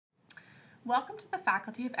Welcome to the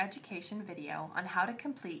Faculty of Education video on how to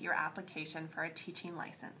complete your application for a teaching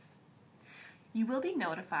license. You will be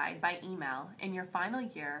notified by email in your final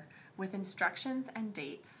year with instructions and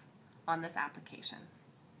dates on this application.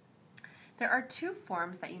 There are two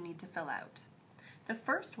forms that you need to fill out. The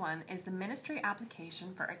first one is the ministry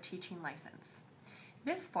application for a teaching license.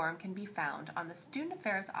 This form can be found on the Student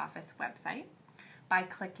Affairs Office website by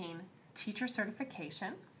clicking Teacher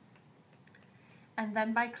Certification and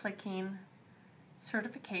then by clicking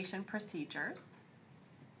Certification Procedures.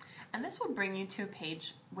 And this will bring you to a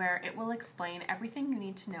page where it will explain everything you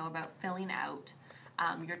need to know about filling out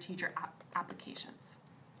your teacher applications.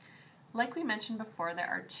 Like we mentioned before, there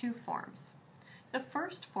are two forms. The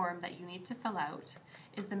first form that you need to fill out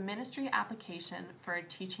is the ministry application for a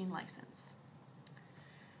teaching license.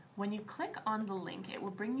 When you click on the link, it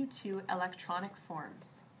will bring you to electronic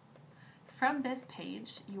forms. From this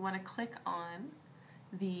page, you want to click on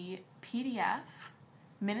the PDF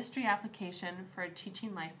Ministry Application for a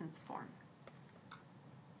Teaching License form.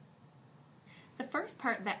 The first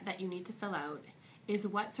part that you need to fill out is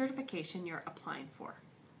what certification you're applying for.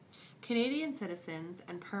 Canadian citizens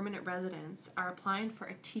and permanent residents are applying for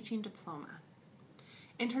a teaching diploma.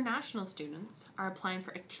 International students are applying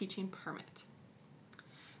for a teaching permit.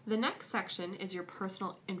 The next section is your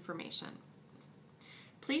personal information.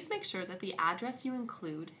 Please make sure that the address you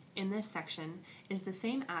include in this section is the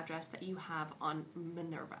same address that you have on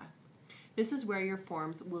Minerva. This is where your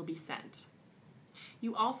forms will be sent.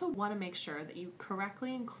 You also want to make sure that you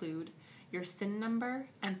correctly include your SIN number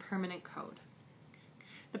and permanent code.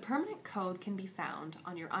 The permanent code can be found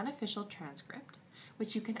on your unofficial transcript,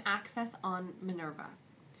 which you can access on Minerva.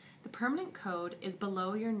 The permanent code is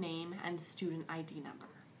below your name and student ID number.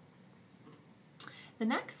 The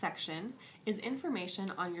next section is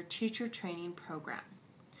information on your teacher training program.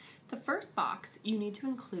 The first box, you need to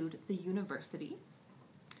include the university.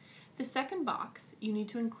 The second box, you need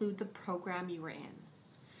to include the program you were in.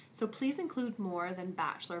 So please include more than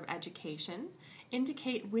Bachelor of Education.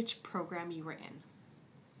 Indicate which program you were in.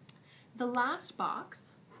 The last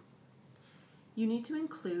box, you need to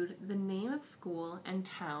include the name of school and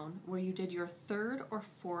town where you did your third or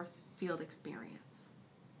fourth field experience.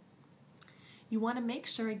 You want to make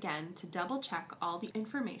sure again to double check all the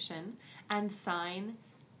information and sign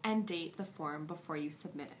and date the form before you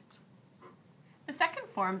submit it. The second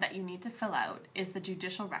form that you need to fill out is the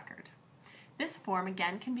judicial record. This form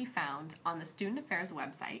again can be found on the Student Affairs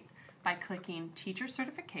website by clicking Teacher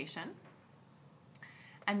Certification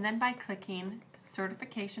and then by clicking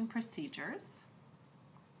Certification Procedures,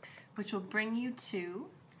 which will bring you to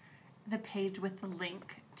the page with the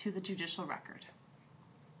link to the judicial record.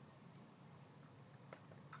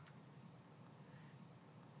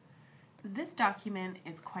 This document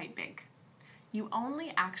is quite big. You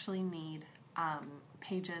only actually need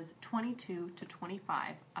pages 22 to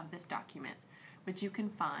 25 of this document, which you can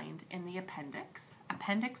find in the appendix,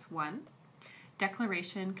 Appendix 1,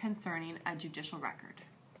 Declaration Concerning a Judicial Record.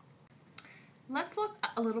 Let's look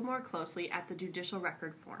a little more closely at the judicial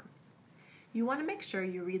record form. You want to make sure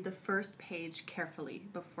you read the first page carefully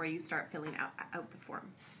before you start filling out the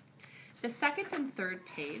form. The second and third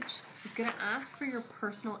page is going to ask for your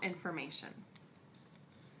personal information.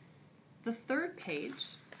 The third page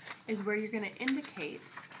is where you're going to indicate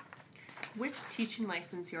which teaching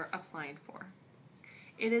license you're applying for.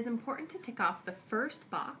 It is important to tick off the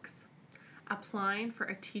first box, applying for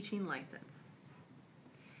a teaching license.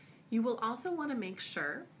 You will also want to make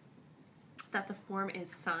sure that the form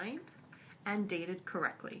is signed and dated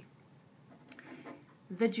correctly.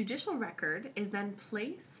 The judicial record is then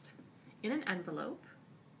placed in an envelope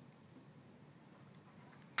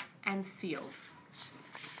and sealed.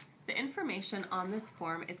 The information on this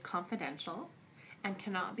form is confidential and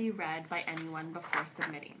cannot be read by anyone before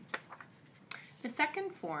submitting. The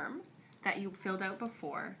second form that you filled out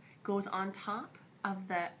before goes on top of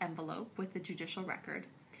the envelope with the judicial record,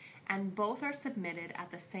 and both are submitted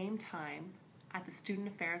at the same time at the Student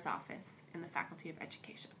Affairs Office in the Faculty of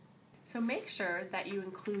Education. So make sure that you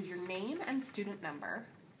include your name and student number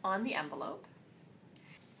on the envelope.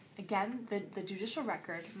 Again, the judicial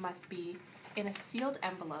record must be in a sealed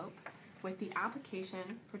envelope with the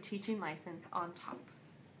application for teaching license on top.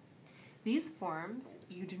 These forms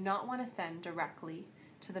you do not want to send directly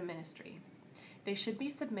to the ministry. They should be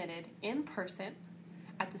submitted in person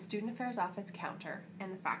at the Student Affairs Office counter in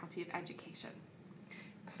the Faculty of Education.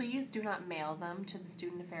 Please do not mail them to the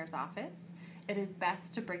Student Affairs Office. It is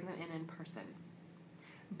best to bring them in person.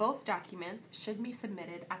 Both documents should be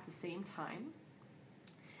submitted at the same time,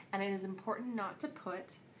 and it is important not to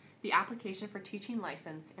put the application for teaching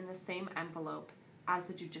license in the same envelope as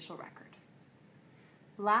the judicial record.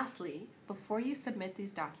 Lastly, before you submit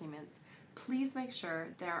these documents, please make sure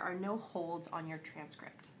there are no holds on your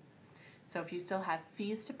transcript. So if you still have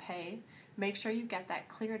fees to pay, make sure you get that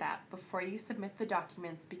cleared up before you submit the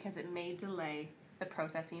documents because it may delay the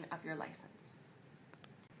processing of your license.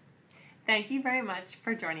 Thank you very much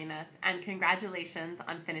for joining us, and congratulations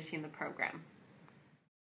on finishing the program.